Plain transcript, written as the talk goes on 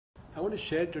I want to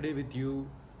share today with you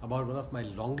about one of my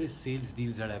longest sales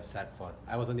deals that I've sat for.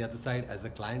 I was on the other side as a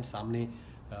client. सामने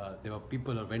there were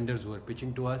people or vendors who were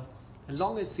pitching to us. And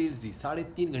longest sales deal,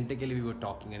 3.5 घंटे के लिए we were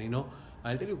talking. And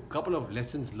I'll tell you a couple of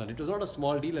lessons learned. It was not a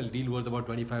small deal. A deal worth about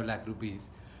 25 lakh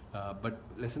rupees. But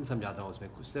lessons समझाता हूँ उसमें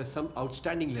कुछ. There's some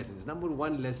outstanding lessons. Number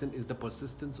one lesson is the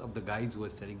persistence of the guys who were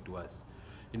selling to us.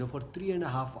 For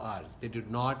 3.5 hours they did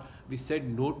not, we said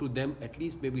no to them at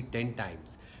least maybe 10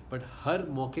 times, but हर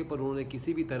मौके पर उन्होंने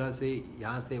किसी भी तरह से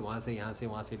यहाँ से वहाँ से यहाँ से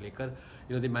वहाँ से लेकर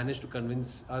they managed to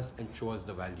convince us and show us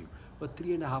the value. For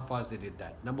 3.5 hours they did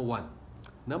that. Number one.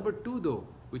 Number two though,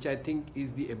 which I think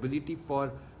is the ability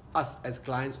for us as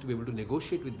clients to be able to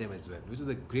negotiate with them as well, which was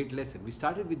a great lesson. We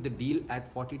started with the deal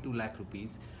at 42 lakh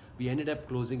rupees. We ended up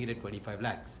closing it at 25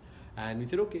 lakhs. And we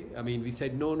said, okay, we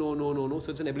said no.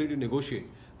 So it's an ability to negotiate.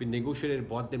 We negotiated,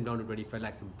 bought them down to 25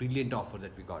 lakhs, a brilliant offer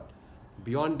that we got.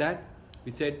 Beyond that,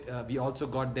 we said, we also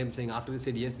got them saying, after they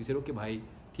said yes, we said, okay, bhai,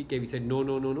 theek hai. We said no,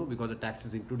 because the tax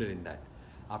is included in that.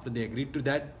 After they agreed to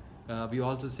that, we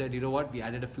also said, you know what, we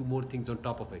added a few more things on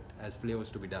top of it as flavors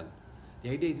to be done. The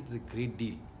idea is it was a great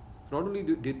deal. Not only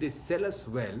did they sell us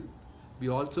well, we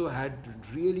also had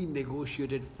really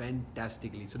negotiated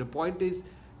fantastically. So the point is,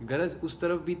 गरज उस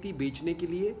तरफ भी थी बेचने के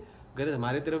लिए, गरज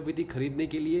हमारे तरफ भी थी खरीदने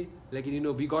के लिए,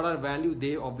 लेकिन we got our value.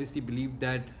 They obviously believed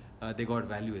that they got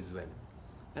value as well.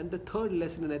 And the third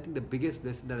lesson, and I think the biggest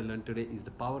lesson that I learned today, is the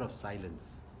power of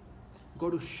silence. You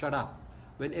got to shut up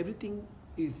when everything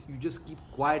is, you just keep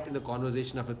quiet in a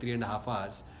conversation after 3.5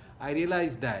 hours. I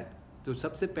realized that तो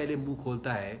सबसे पहले मुंह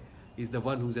खोलता है is the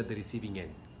one who's at the receiving end,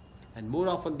 and more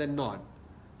often than not,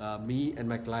 me and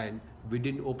my client, we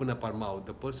didn't open up our mouth.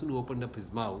 The person who opened up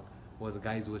his mouth was the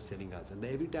guys who were selling us. And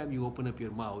every time you open up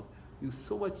your mouth, you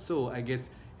so much so, I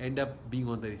guess, end up being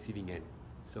on the receiving end.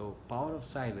 So power of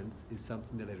silence is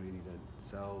something that I really learned.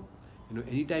 So,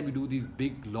 anytime you do these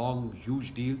big, long,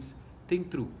 huge deals, think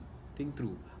through.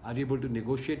 Are you able to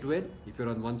negotiate well? If you're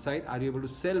on one side, are you able to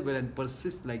sell well and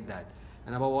persist like that?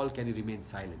 And above all, can you remain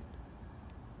silent?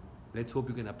 Let's hope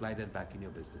you can apply that back in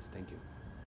your business. Thank you.